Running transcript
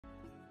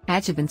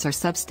Adjuvants are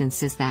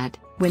substances that,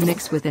 when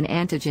mixed with an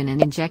antigen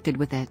and injected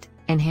with it,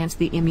 enhance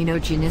the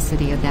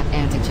immunogenicity of that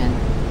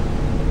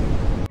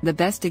antigen. The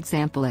best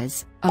example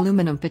is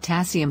aluminum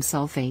potassium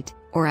sulphate,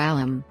 or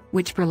alum,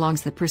 which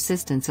prolongs the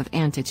persistence of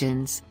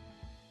antigens.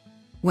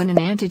 When an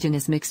antigen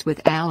is mixed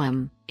with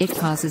alum, it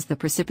causes the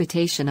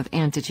precipitation of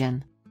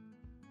antigen.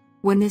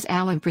 When this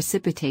alum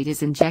precipitate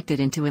is injected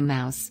into a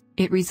mouse,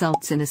 it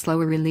results in a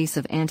slower release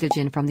of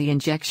antigen from the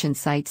injection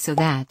site so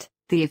that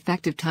the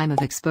effective time of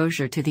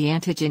exposure to the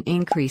antigen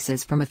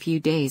increases from a few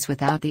days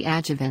without the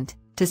adjuvant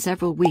to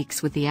several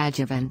weeks with the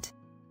adjuvant.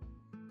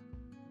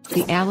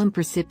 The alum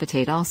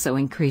precipitate also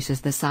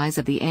increases the size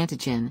of the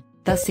antigen,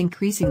 thus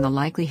increasing the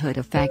likelihood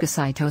of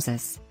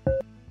phagocytosis.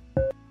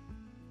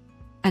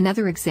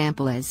 Another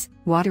example is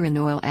water and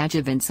oil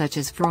adjuvant such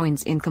as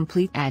Freund's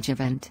incomplete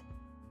adjuvant.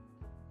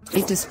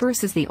 It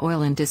disperses the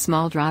oil into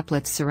small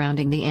droplets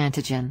surrounding the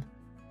antigen.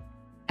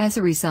 As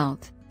a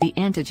result, the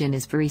antigen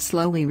is very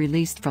slowly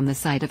released from the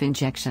site of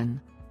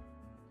injection.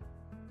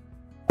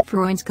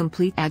 Freund's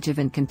complete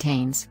adjuvant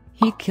contains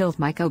heat-killed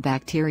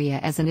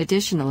mycobacteria as an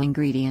additional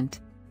ingredient.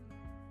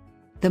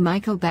 The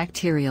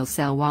mycobacterial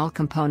cell wall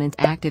component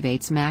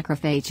activates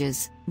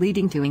macrophages,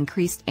 leading to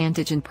increased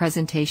antigen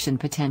presentation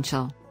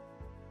potential.